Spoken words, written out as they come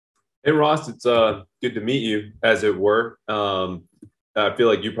Hey Ross, it's good to meet you, as it were. I feel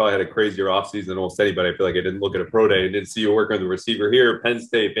like you probably had a crazier offseason than almost anybody. I feel like I didn't look at a pro day and didn't see you working on the receiver here, Penn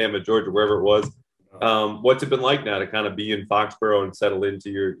State, Bama, Georgia, wherever it was. What's it been like now to kind of be in Foxborough and settle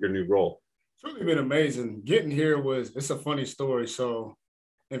into your new role? It's really been amazing. Getting here it's a funny story. So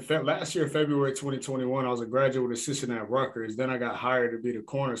in fact, last year, February 2021, I was a graduate assistant at Rutgers. Then I got hired to be the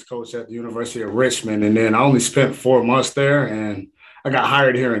corners coach at the University of Richmond. And then I only spent 4 months there and I got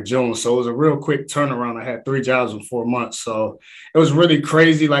hired here in June. So it was a real quick turnaround. I had three jobs in 4 months. So it was really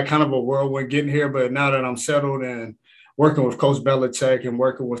crazy, like kind of a whirlwind getting here. But now that I'm settled and working with Coach Belichick and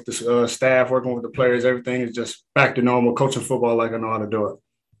working with the staff, working with the players, everything is just back to normal, coaching football like I know how to do it.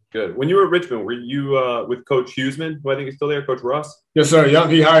 Good. When you were at Richmond, were you with Coach Huseman, who I think is still there, Coach Russ? Yes, sir. Yep,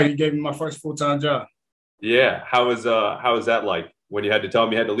 he hired. He gave me my first full-time job. Yeah. How was that like when you had to tell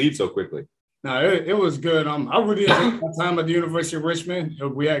him you had to leave so quickly? No, it was good. I really enjoyed my time at the University of Richmond.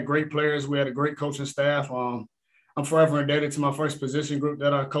 We had great players. We had a great coaching staff. I'm forever indebted to my first position group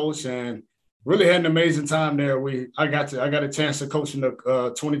that I coached, and really had an amazing time there. I got a chance to coach in the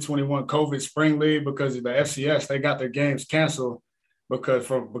 2021 COVID Spring League because of the FCS. They got their games canceled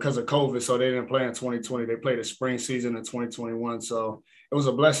because of COVID, so they didn't play in 2020. They played a spring season in 2021. So it was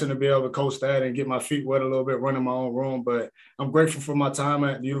a blessing to be able to coach that and get my feet wet a little bit, running my own room. But I'm grateful for my time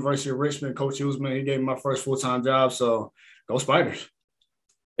at the University of Richmond. Coach Usman, he gave me my first full-time job. So go Spiders.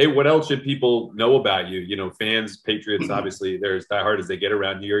 Hey, what else should people know about you? You know, fans, Patriots, obviously, they're as diehard as they get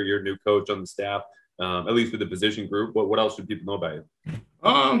around here. You're a new coach on the staff, at least with the position group. What else should people know about you?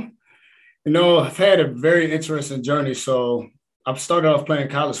 Um, I've had a very interesting journey. So I started off playing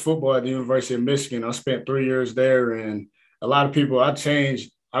college football at the University of Michigan. I spent 3 years there, and a lot of people,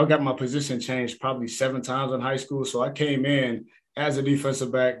 I got my position changed probably 7 times in high school. So I came in as a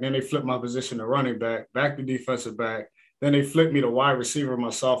defensive back. Then they flipped my position to running back to defensive back. Then they flipped me to wide receiver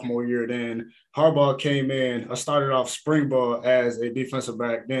my sophomore year. Then Harbaugh came in. I started off spring ball as a defensive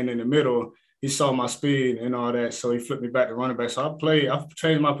back. Then in the middle, he saw my speed and all that. So he flipped me back to running back. So I've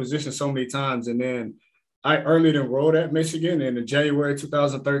changed my position so many times. And then I early enrolled at Michigan in January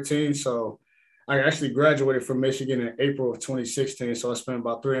 2013. So I actually graduated from Michigan in April of 2016. So I spent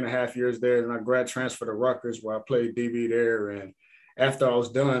about 3.5 years there. And I grad transferred to Rutgers where I played DB there. And after I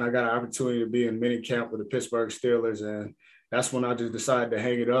was done, I got an opportunity to be in mini camp with the Pittsburgh Steelers. And that's when I just decided to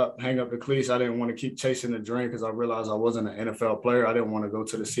hang up the cleats. I didn't want to keep chasing the dream because I realized I wasn't an NFL player. I didn't want to go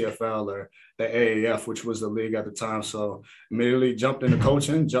to the CFL or the AAF, which was the league at the time. So immediately jumped into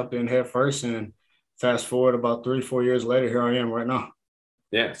coaching, jumped in head first, and fast forward about 3, 4 years later, here I am right now.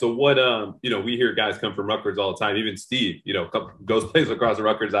 Yeah. So we hear guys come from Rutgers all the time. Even Steve, goes plays across the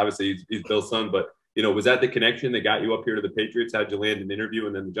Rutgers. Obviously, he's Bill's son, but was that the connection that got you up here to the Patriots? How'd you land an interview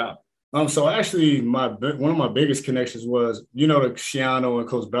and then the job? So actually, one of my biggest connections was, the Shiano and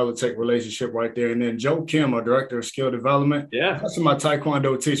Coach Belichick relationship right there, and then Joe Kim, our director of skill development. Yeah, that's my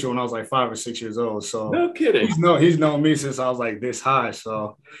Taekwondo teacher when I was like 5 or 6 years old. So no kidding. He's known me since I was like this high.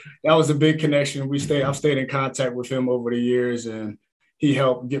 So that was a big connection. I've stayed in contact with him over the years, and he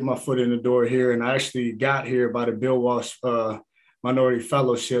helped get my foot in the door here. And I actually got here by the Bill Walsh Minority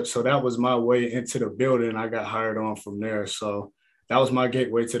Fellowship. So that was my way into the building. I got hired on from there. So that was my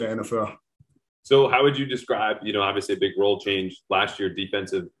gateway to the NFL. So how would you describe, obviously a big role change last year,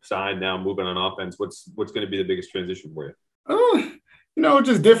 defensive side, now moving on offense. What's going to be the biggest transition for you?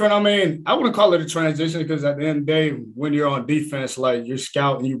 Just different. I mean, I wouldn't call it a transition because at the end of the day, when you're on defense, like you're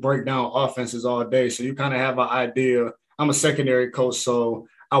scouting, you break down offenses all day. So you kind of have an idea. I'm a secondary coach, so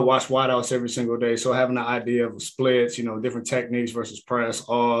I watch wideouts every single day. So having an idea of splits, different techniques versus press,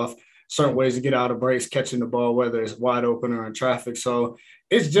 off, certain ways to get out of breaks, catching the ball, whether it's wide open or in traffic. So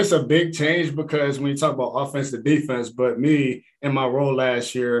it's just a big change because when you talk about offense to defense, but me in my role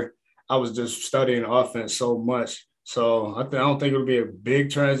last year, I was just studying offense so much. So I don't think it'll be a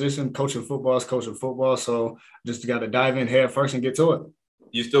big transition. Coaching football is coaching football. So just got to dive in head first and get to it.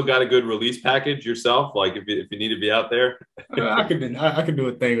 You still got a good release package yourself? Like if you need to be out there? I could do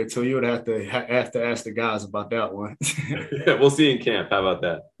a thing or two. You would have to ask the guys about that one. Yeah, we'll see in camp. How about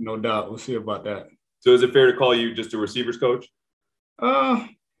that? No doubt. We'll see about that. So is it fair to call you just a receivers coach? Well,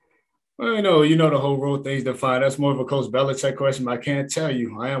 the whole role thing's defined. That's more of a Coach Belichick question, but I can't tell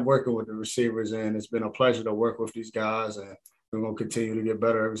you. I am working with the receivers, and it's been a pleasure to work with these guys, and we're going to continue to get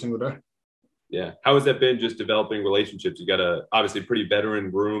better every single day. Yeah. How has that been just developing relationships? You got a obviously pretty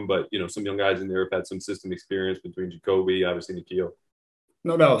veteran room, but, some young guys in there have had some system experience between Jacoby, obviously Nikhil.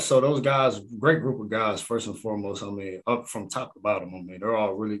 No doubt. So those guys, great group of guys, first and foremost. I mean, up from top to bottom. I mean, they're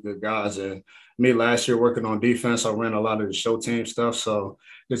all really good guys. And me last year working on defense, I ran a lot of the show team stuff. So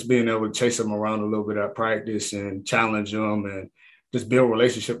just being able to chase them around a little bit at practice and challenge them and just build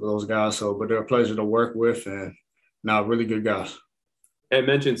relationship with those guys. So, but they're a pleasure to work with, and now really good guys. I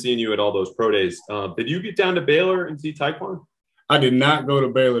mentioned seeing you at all those pro days. Did you get down to Baylor and see Tyquan? I did not go to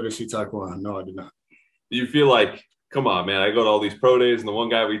Baylor to see Tyquan. No, I did not. Do you feel like, come on, man, I go to all these pro days and the one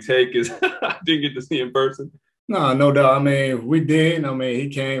guy we take is I didn't get to see in person? No, no doubt. I mean, we did. I mean, he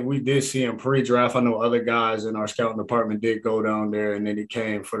came. We did see him pre-draft. I know other guys in our scouting department did go down there, and then he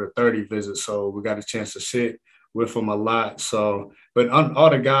came for the 30 visit. So we got a chance to sit with him a lot. So, but all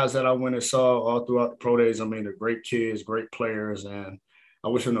the guys that I went and saw all throughout the pro days, I mean, they're great kids, great players, and I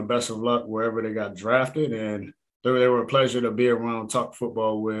wish them the best of luck wherever they got drafted. And they were a pleasure to be around, talk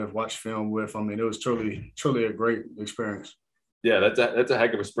football with, watch film with. I mean, it was truly a great experience. Yeah, that's a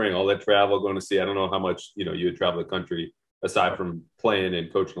heck of a spring. All that travel going to see. I don't know how much you had traveled the country aside from playing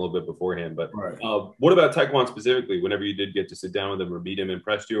and coaching a little bit beforehand. But right. What about Tyquan specifically? Whenever you did get to sit down with him or meet him,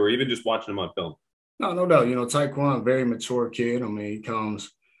 impressed you, or even just watching him on film? No doubt. Tyquan, very mature kid. I mean, he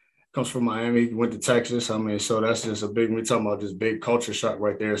comes from Miami, went to Texas. I mean, so that's just we talking about this big culture shock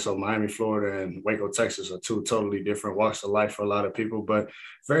right there. So Miami, Florida, and Waco, Texas are two totally different walks of life for a lot of people. But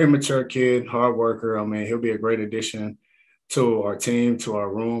very mature kid, hard worker. I mean, he'll be a great addition to our team, to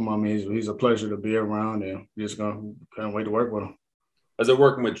our room. I mean, he's a pleasure to be around, and we're just can't wait to work with him. As I'm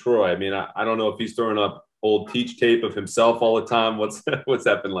working with Troy, I mean, I don't know if he's throwing up old teach tape of himself all the time. What's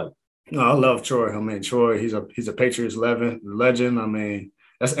that been like? No, I love Troy. I mean, Troy, he's a Patriots legend. I mean,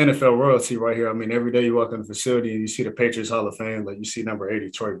 that's NFL royalty right here. I mean, every day you walk in the facility and you see the Patriots Hall of Fame, like you see number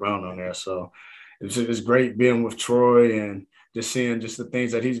 80, Troy Brown on there. So it's great being with Troy and just seeing just the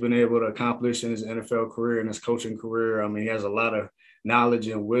things that he's been able to accomplish in his NFL career and his coaching career. I mean, he has a lot of knowledge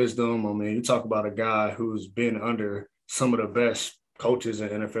and wisdom. I mean, you talk about a guy who's been under some of the best coaches in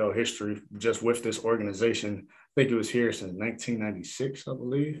NFL history just with this organization. I think he was here since 1996, I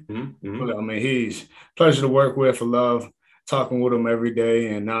believe. Mm-hmm. But, I mean, he's a pleasure to work with. I love talking with him every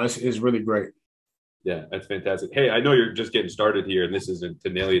day, and now it's really great. Yeah, that's fantastic. Hey, I know you're just getting started here, and this isn't to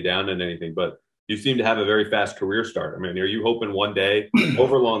nail you down in anything, but you seem to have a very fast career start. I mean, are you hoping one day,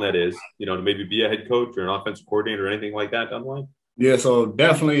 however long that is, to maybe be a head coach or an offensive coordinator or anything like that down the line? Yeah, so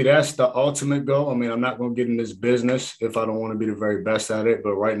definitely that's the ultimate goal. I mean, I'm not going to get in this business if I don't want to be the very best at it.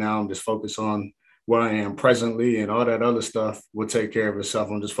 But right now I'm just focused on where I am presently, and all that other stuff will take care of itself.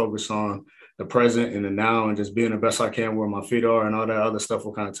 I'm just focused on the present and the now and just being the best I can where my feet are, and all that other stuff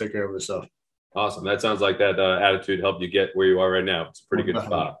will kind of take care of itself. Awesome. That sounds like that attitude helped you get where you are right now. It's a pretty good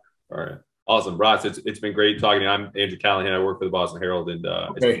spot. All right. Awesome. Ross, it's been great talking to you. I'm Andrew Callahan. I work for the Boston Herald, and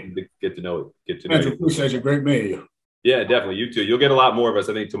it's get to know Andrew, appreciate you. Great meeting you. Yeah, definitely. You too. You'll get a lot more of us,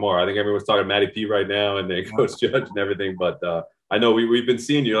 I think, tomorrow. I think everyone's talking Matty P right now and then Coach Judge and everything. But I know we've been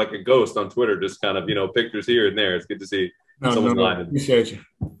seeing you like a ghost on Twitter, just kind of, pictures here and there. It's good to see someone live. Appreciate you.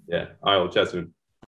 Yeah. All right. We'll chat soon.